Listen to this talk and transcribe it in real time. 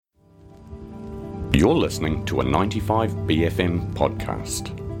You're listening to a 95 BFM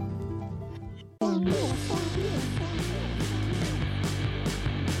podcast.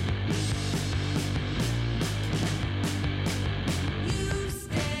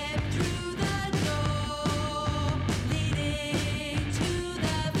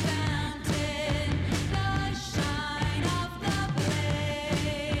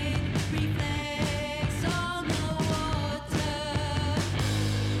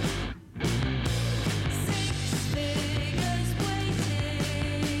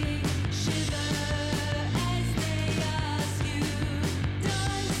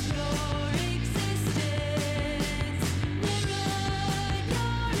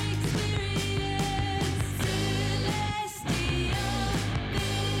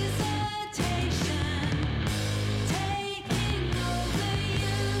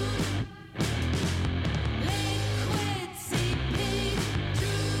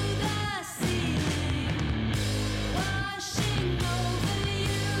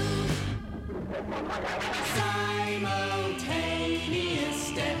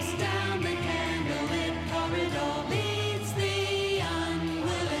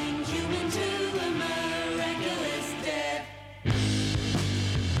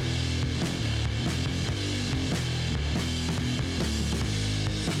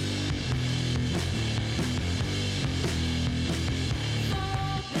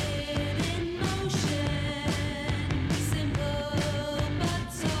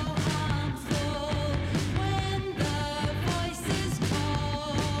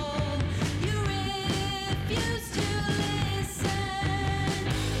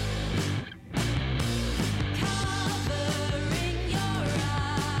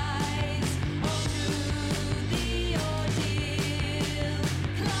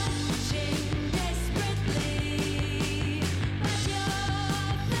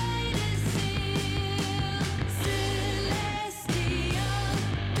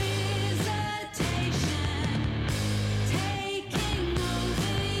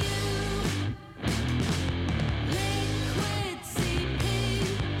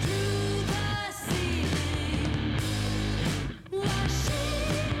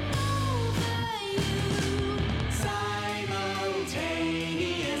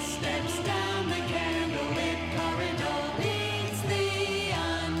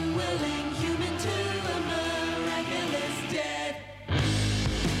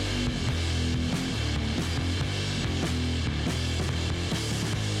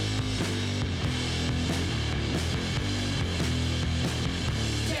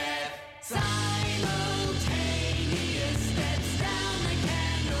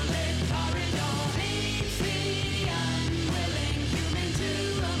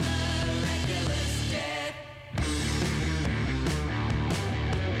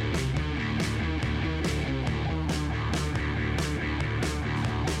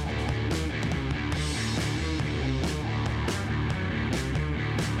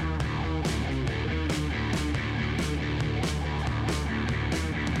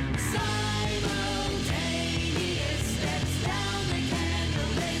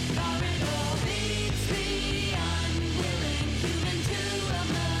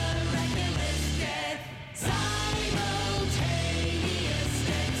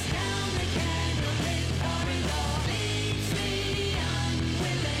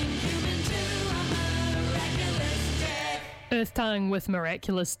 Earth Tongue with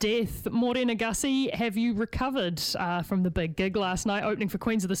Miraculous Death. Morena Gussie, have you recovered from the big gig last night opening for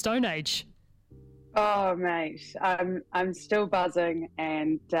Queens of the Stone Age? Oh, mate, I'm still buzzing,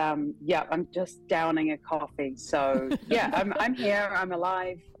 and I'm just downing a coffee. So yeah, I'm here. I'm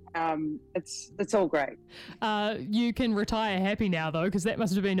alive. It's all great. You can retire happy now though, because that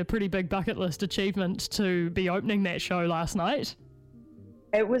must have been a pretty big bucket list achievement to be opening that show last night.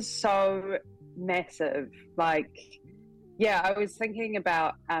 It was so massive. I was thinking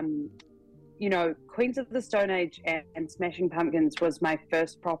about Queens of the Stone Age and Smashing Pumpkins was my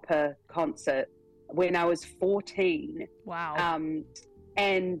first proper concert when I was 14. Wow.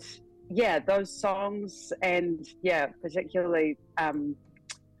 And yeah, those songs and particularly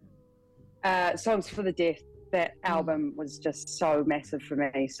Songs for the Deaf, that album was just so massive for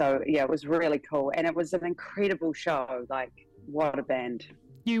me. So yeah, it was really cool. And it was an incredible show. Like, what a band.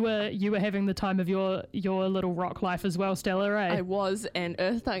 You were having the time of your little rock life as well, Stella, eh? I was, and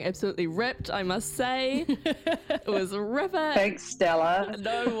Earth Tongue absolutely ripped, I must say. It was a ripper. Thanks, Stella.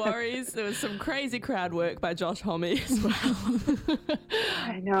 No worries. There was some crazy crowd work by Josh Homme as well.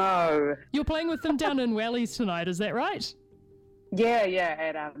 I know. You're playing with them down in Wally's tonight, is that right? Yeah,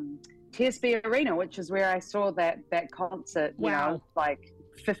 at TSB Arena, which is where I saw that concert. Wow.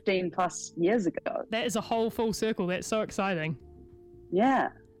 15 plus years ago. That is a whole full circle. That's so exciting. Yeah.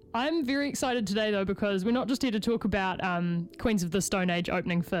 I'm very excited today, though, because we're not just here to talk about Queens of the Stone Age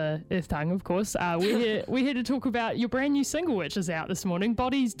opening for Earth Tongue, of course. We're here to talk about your brand new single, which is out this morning,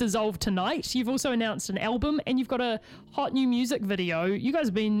 Bodies Dissolve Tonight. You've also announced an album, and you've got a hot new music video. You guys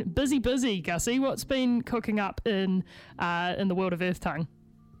have been busy, Gussie. What's been cooking up in the world of Earth Tongue?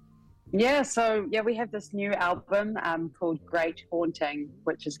 Yeah, so we have this new album called Great Haunting,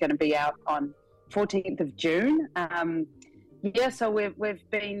 which is going to be out on 14th of June. So we've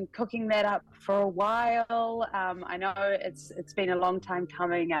been cooking that up for a while. I know it's been a long time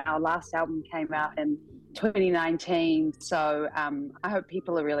coming. Our last album came out in 2019, so I hope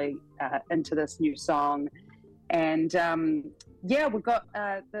people are really into this new song. And we've got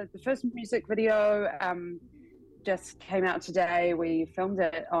the first music video just came out today. We filmed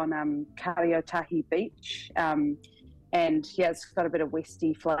it on Aotearoa Beach. And it's got a bit of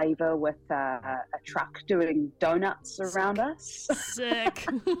Westy flavour with a truck doing donuts around us. Sick.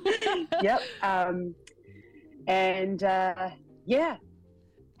 Yep.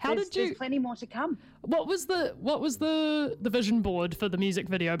 There's plenty more to come. What was the vision board for the music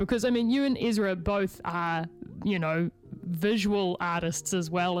video? Because I mean, you and Ezra both are, visual artists as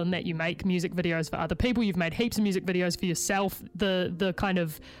well, in that you make music videos for other people. You've made heaps of music videos for yourself. The kind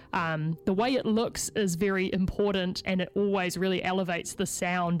of the way it looks is very important, and it always really elevates the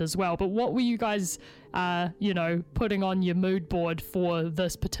sound as well. But what were you guys putting on your mood board for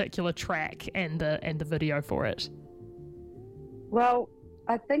this particular track and the video for it? Well,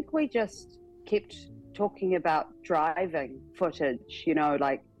 I think we just kept talking about driving footage,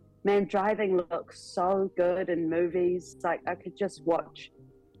 man, driving looks so good in movies. Like, I could just watch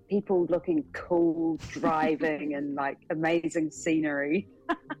people looking cool driving and like amazing scenery.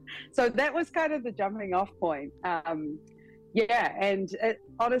 So that was kind of the jumping off point. And it,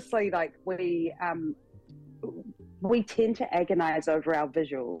 honestly, like we tend to agonize over our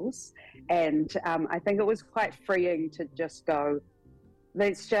visuals, and I think it was quite freeing to just go,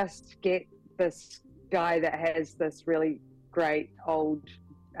 let's just get this guy that has this really great old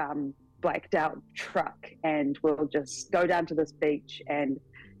blacked out truck, and we'll just go down to this beach and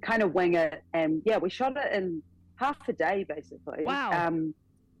kind of wing it. And we shot it in half a day basically. Wow.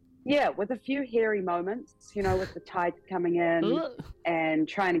 With a few hairy moments, with the tide coming in and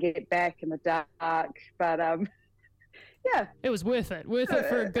trying to get back in the dark, but it was worth it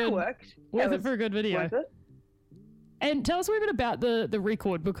for a good, worked. Worth it for a good video. Worth it. And tell us a wee bit about the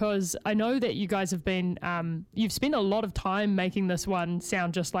record, because I know that you guys have been, you've spent a lot of time making this one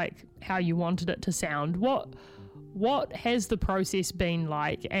sound just like how you wanted it to sound. What has the process been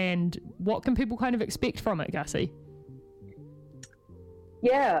like, and what can people kind of expect from it, Gussie?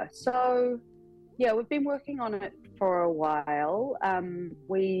 We've been working on it for a while.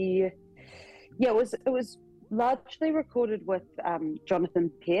 It was largely recorded with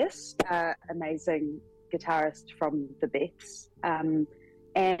Jonathan Pierce, amazing guitarist from the Beths,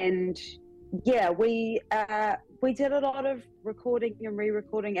 we did a lot of recording and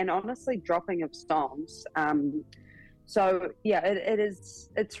re-recording, and honestly dropping of songs.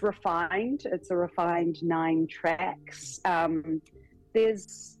 It's refined. It's a refined 9 tracks. The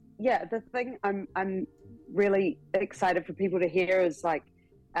thing I'm really excited for people to hear is like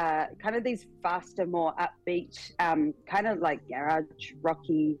kind of these faster, more upbeat, kind of like garage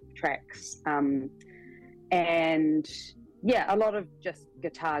rocky tracks. A lot of just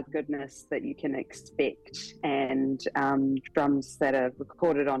guitar goodness that you can expect, and drums that are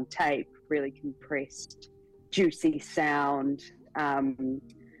recorded on tape, really compressed, juicy sound. And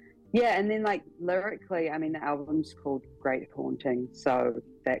then like lyrically, I mean, the album's called Great Haunting, so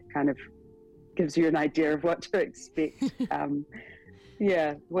that kind of gives you an idea of what to expect.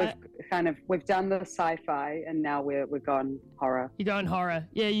 We've done the sci-fi, and now we're going horror. You're going horror.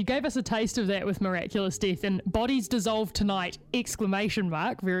 Yeah, you gave us a taste of that with Miraculous Death, and Bodies Dissolve Tonight, !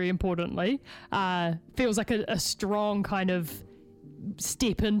 Very importantly. Feels like a strong kind of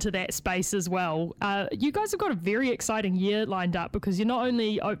step into that space as well. You guys have got a very exciting year lined up, because you're not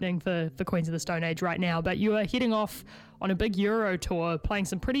only opening for Queens of the Stone Age right now, but you are heading off on a big Euro tour, playing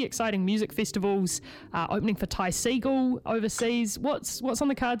some pretty exciting music festivals, opening for Ty Segall overseas. What's on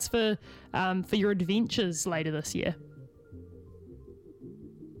the cards for your adventures later this year?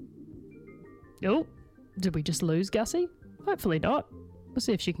 Oh, did we just lose Gussie? Hopefully not. We'll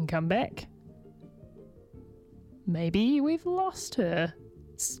see if she can come back. Maybe we've lost her.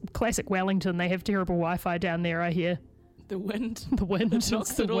 It's classic Wellington. They have terrible Wi-Fi down there, I hear. The wind. The wind. Knocks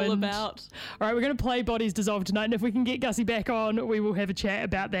it's the it wind. all about. All right, we're going to play Bodies Dissolve tonight, and if we can get Gussie back on, we will have a chat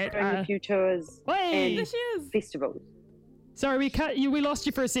about that. A few tours Hey! and festivals. Sorry, we lost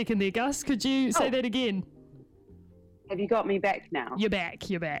you for a second there, Gus. Could you say that again? Have you got me back now? You're back.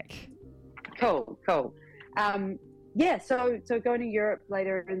 Cool. Yeah, so going to Europe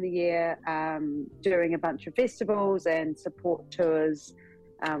later in the year, doing a bunch of festivals and support tours.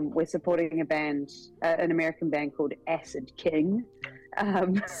 We're supporting a band, an American band called Acid King,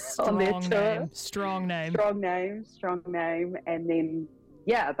 on their tour. Strong name. And then,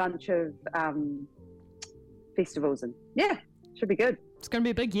 a bunch of festivals, and should be good. It's going to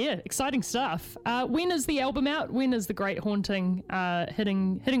be a big year. Exciting stuff. When is the album out? When is The Great Haunting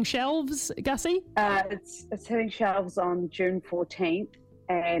hitting shelves, Gussie? It's hitting shelves on June 14th.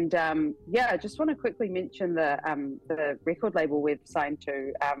 And I just want to quickly mention the record label we've signed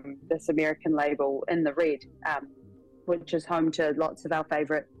to, this American label In the Red, which is home to lots of our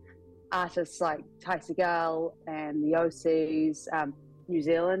favourite artists like Ty Segall and the OCs, New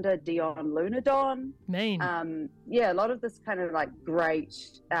Zealander Dion Lunadon. A lot of this kind of like great,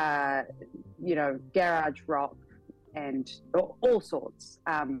 garage rock and all sorts.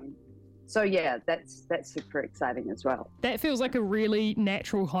 That's super exciting as well. That feels like a really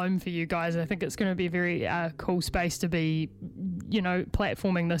natural home for you guys. I think it's going to be a very cool space to be,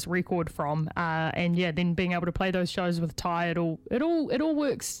 platforming this record from. Then being able to play those shows with Ty, it all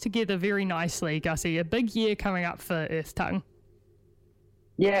works together very nicely, Gussie. A big year coming up for Earth Tongue.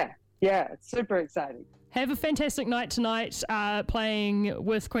 Yeah, it's super exciting. Have a fantastic night tonight, playing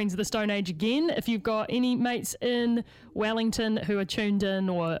with Queens of the Stone Age again. If you've got any mates in Wellington who are tuned in,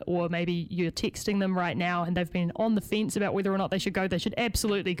 or maybe you're texting them right now and they've been on the fence about whether or not they should go, they should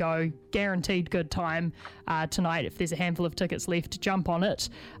absolutely go. Guaranteed good time tonight. If there's a handful of tickets left, jump on it.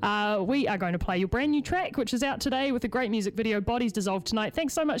 We are going to play your brand new track, which is out today with a great music video, Bodies Dissolve Tonight.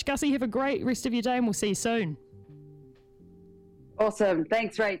 Thanks so much, Gussie. Have a great rest of your day and we'll see you soon. Awesome.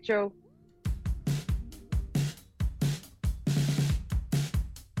 Thanks, Rachel.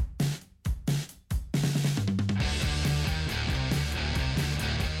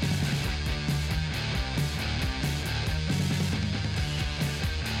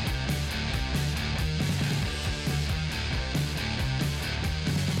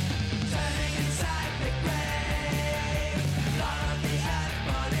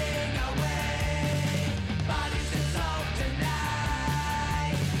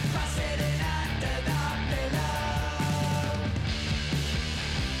 Crossing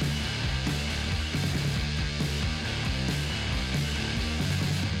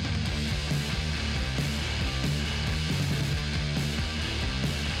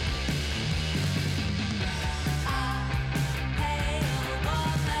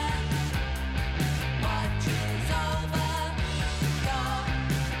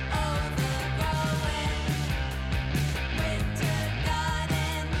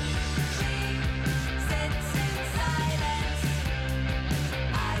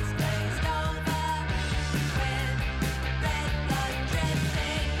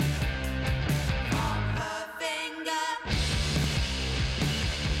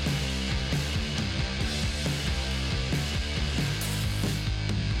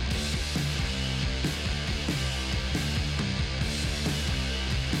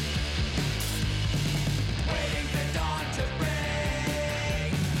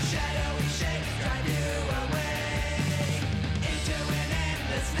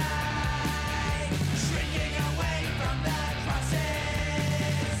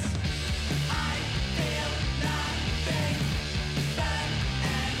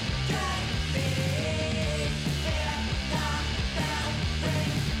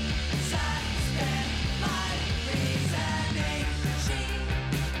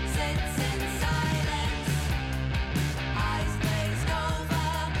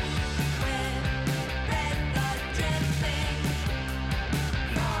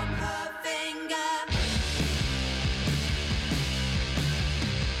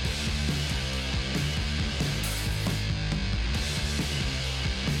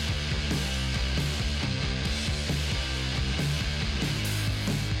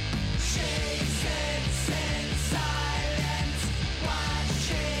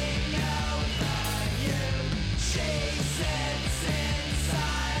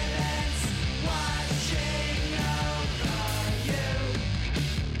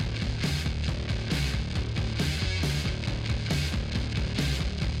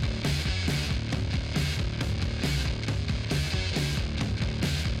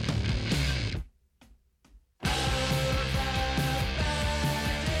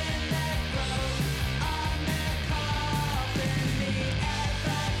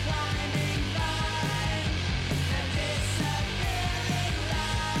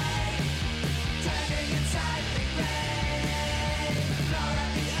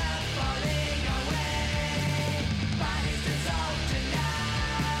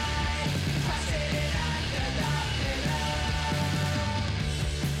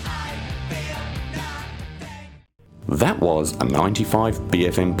That was a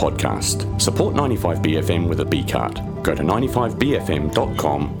 95BFM podcast. Support 95BFM with a B card. Go to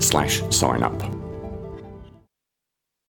 95BFM.com/sign up.